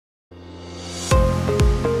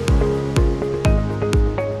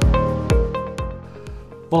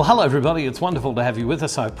Well, hello everybody. It's wonderful to have you with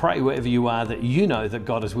us. I pray wherever you are that you know that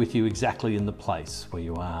God is with you exactly in the place where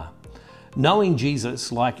you are. Knowing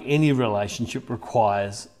Jesus, like any relationship,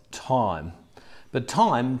 requires time. But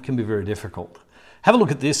time can be very difficult. Have a look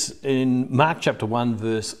at this in Mark chapter 1,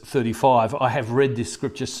 verse 35. I have read this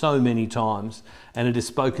scripture so many times and it has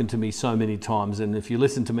spoken to me so many times. And if you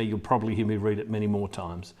listen to me, you'll probably hear me read it many more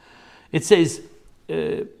times. It says,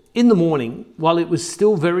 in the morning, while it was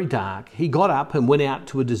still very dark, he got up and went out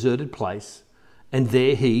to a deserted place, and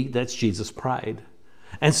there he, that's Jesus, prayed.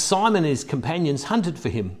 And Simon and his companions hunted for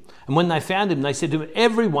him, and when they found him, they said to him,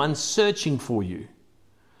 "Everyone's searching for you."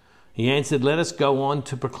 He answered, "Let us go on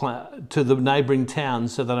to the neighbouring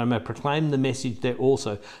towns so that I may proclaim the message there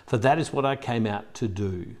also, for that is what I came out to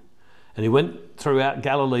do." And he went throughout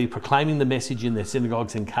Galilee, proclaiming the message in their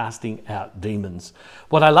synagogues and casting out demons.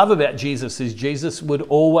 What I love about Jesus is Jesus would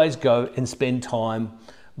always go and spend time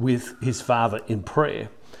with his Father in prayer.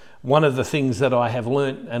 One of the things that I have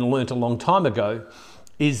learnt a long time ago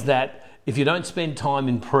is that if you don't spend time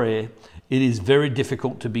in prayer, it is very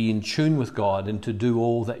difficult to be in tune with God and to do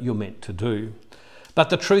all that you're meant to do. But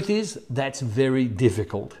the truth is, that's very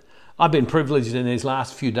difficult. I've been privileged in these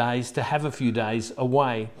last few days to have a few days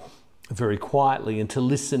away very quietly and to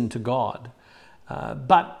listen to God.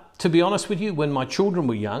 But to be honest with you, when my children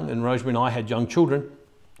were young, and Rosemary and I had young children,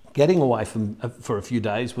 getting away for a few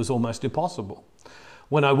days was almost impossible.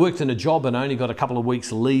 When I worked in a job and only got a couple of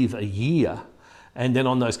weeks leave a year, and then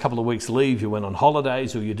on those couple of weeks leave you went on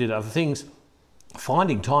holidays or you did other things,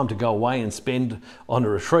 finding time to go away and spend on a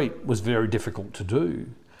retreat was very difficult to do.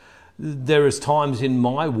 There is times in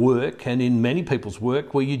my work and in many people's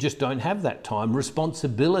work where you just don't have that time.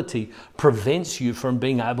 Responsibility prevents you from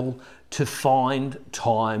being able to find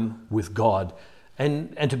time with God.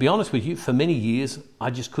 And to be honest with you, for many years, I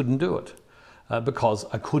just couldn't do it because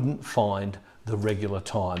I couldn't find the regular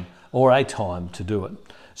time or a time to do it.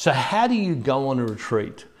 So how do you go on a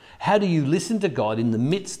retreat? How do you listen to God in the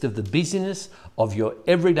midst of the busyness of your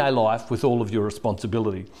everyday life with all of your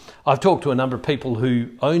responsibility? I've talked to a number of people who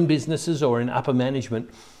own businesses or in upper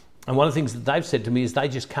management, and one of the things that they've said to me is they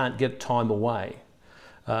just can't get time away.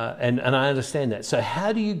 And I understand that. So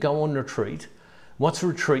how do you go on retreat? What's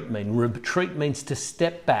retreat mean? Retreat means to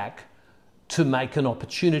step back to make an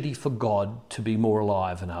opportunity for God to be more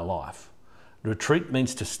alive in our life. Retreat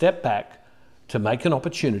means to step back to make an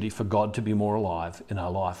opportunity for God to be more alive in our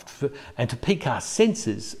life and to pique our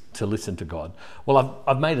senses to listen to God. Well,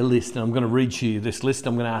 I've made a list and I'm going to read to you this list.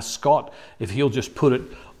 I'm going to ask Scott if he'll just put it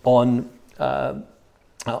on the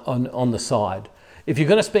side. If you're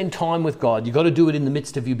going to spend time with God, you've got to do it in the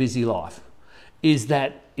midst of your busy life. Is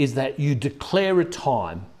that you declare a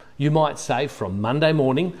time. You might say from Monday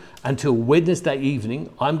morning until Wednesday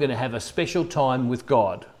evening, I'm going to have a special time with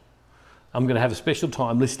God. I'm going to have a special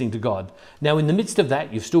time listening to God. Now, in the midst of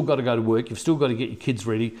that, you've still got to go to work. You've still got to get your kids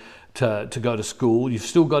ready to go to school. You've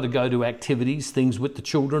still got to go to activities, things with the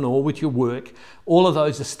children or with your work. All of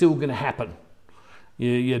those are still going to happen.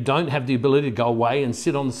 You don't have the ability to go away and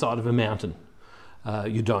sit on the side of a mountain.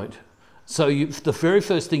 You don't. So the very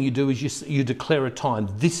first thing you do is you declare a time.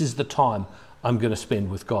 This is the time I'm going to spend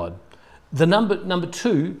with God. The number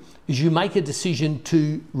two is you make a decision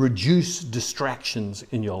to reduce distractions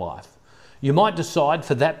in your life. You might decide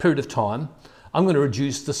for that period of time, I'm going to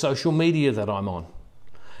reduce the social media that I'm on.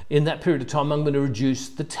 In that period of time, I'm going to reduce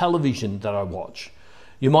the television that I watch.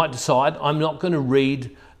 You might decide I'm not going to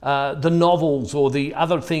read the novels or the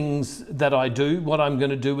other things that I do. What I'm going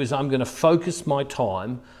to do is I'm going to focus my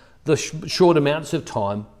time, the short amounts of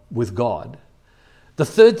time with God. The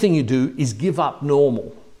third thing you do is give up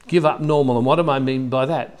normal. Give up normal. And what do I mean by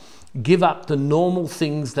that? Give up the normal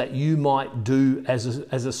things that you might do as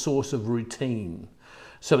a source of routine.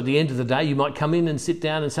 So at the end of the day, you might come in and sit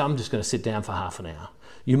down and say, I'm just going to sit down for half an hour.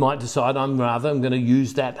 You might decide I'm going to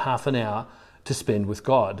use that half an hour to spend with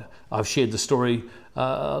God. I've shared the story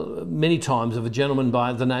many times of a gentleman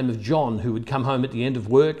by the name of John who would come home at the end of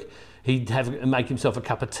work. He'd make himself a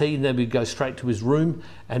cup of tea and then he'd go straight to his room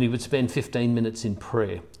and he would spend 15 minutes in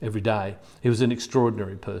prayer every day. He was an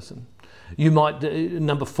extraordinary person. You might,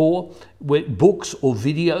 number four, books or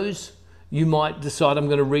videos. You might decide I'm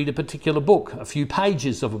going to read a particular book, a few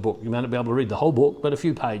pages of a book. You might not be able to read the whole book, but a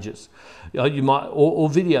few pages. You might, or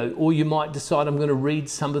video, or you might decide I'm going to read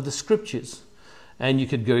some of the scriptures. And you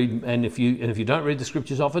could go, and if you don't read the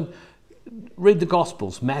scriptures often, read the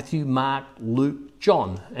Gospels, Matthew, Mark, Luke,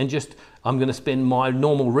 John, and just I'm going to spend my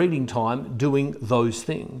normal reading time doing those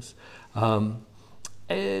things.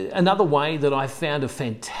 Another way that I found a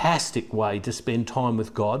fantastic way to spend time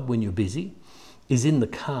with God when you're busy is in the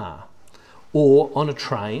car or on a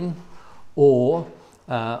train or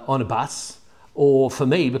on a bus, or for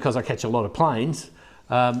me, because I catch a lot of planes,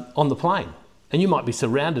 on the plane. And you might be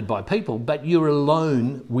surrounded by people, but you're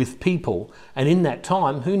alone with people. And in that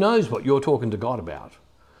time, who knows what you're talking to God about?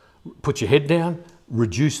 Put your head down,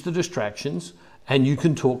 reduce the distractions, and you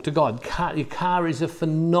can talk to God. Your car is a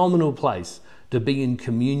phenomenal place to be in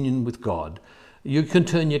communion with God. You can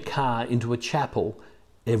turn your car into a chapel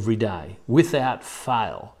every day without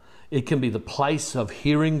fail. It can be the place of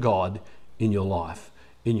hearing God in your life,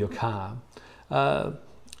 in your car. Next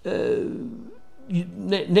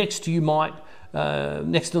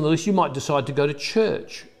on the list, you might decide to go to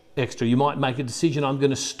church extra. You might make a decision, I'm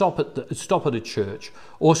going to stop at a church,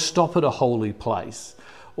 or stop at a holy place,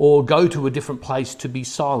 or go to a different place to be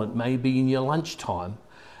silent, maybe in your lunchtime,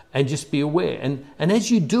 and just be aware. And as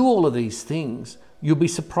you do all of these things, you'll be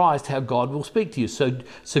surprised how God will speak to you. So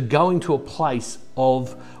going to a place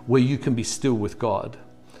of where you can be still with God.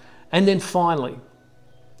 And then finally,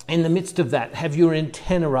 in the midst of that, have your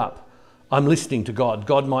antenna up. I'm listening to God.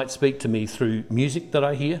 God might speak to me through music that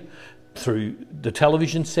I hear, through the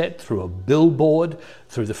television set, through a billboard,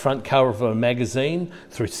 through the front cover of a magazine,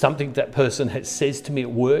 through something that person says to me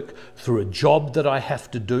at work, through a job that I have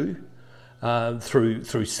to do,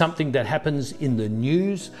 through something that happens in the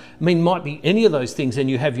news. I mean, it might be any of those things, and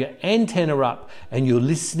you have your antenna up and you're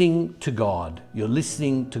listening to God. You're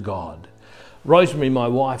listening to God. Rosemary, my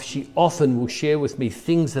wife, she often will share with me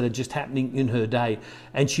things that are just happening in her day,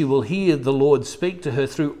 and she will hear the Lord speak to her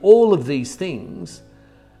through all of these things.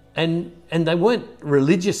 And they weren't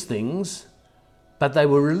religious things, but they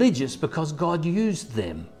were religious because God used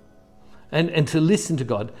them. And to listen to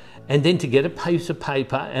God, and then to get a piece of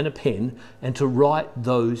paper and a pen and to write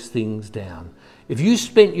those things down. If you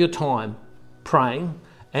spent your time praying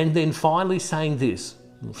and then finally saying this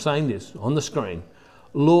on the screen,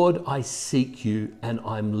 Lord, I seek you and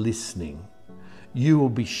I'm listening, you will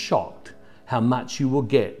be shocked how much you will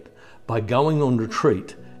get by going on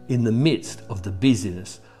retreat in the midst of the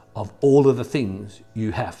busyness of all of the things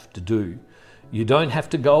you have to do. You don't have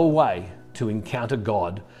to go away to encounter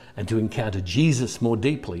God and to encounter Jesus more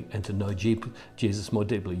deeply and to know Jesus more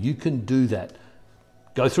deeply. You can do that.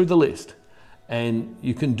 Go through the list and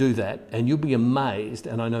you can do that, and you'll be amazed.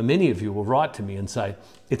 And I know many of you will write to me and say,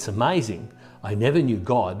 it's amazing. I never knew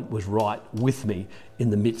God was right with me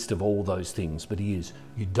in the midst of all those things, but he is.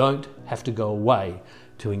 You don't have to go away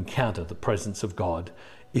to encounter the presence of God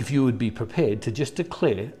if you would be prepared to just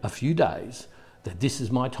declare a few days that this is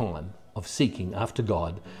my time of seeking after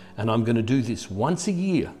God, and I'm going to do this once a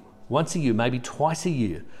year, maybe twice a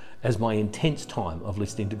year, as my intense time of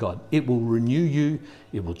listening to God. It will renew you,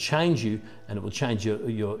 it will change you, and it will change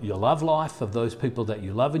your love life of those people that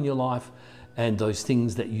you love in your life and those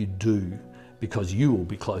things that you do, because you will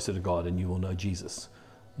be closer to God and you will know Jesus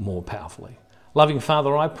more powerfully. Loving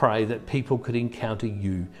Father, I pray that people could encounter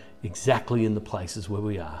you exactly in the places where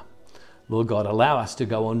we are. Lord God, allow us to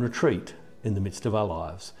go on retreat in the midst of our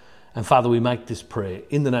lives. And Father, we make this prayer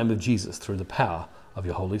in the name of Jesus through the power of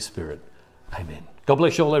your Holy Spirit. Amen. God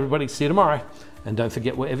bless you all, everybody. See you tomorrow. And don't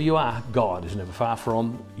forget, wherever you are, God is never far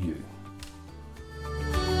from you.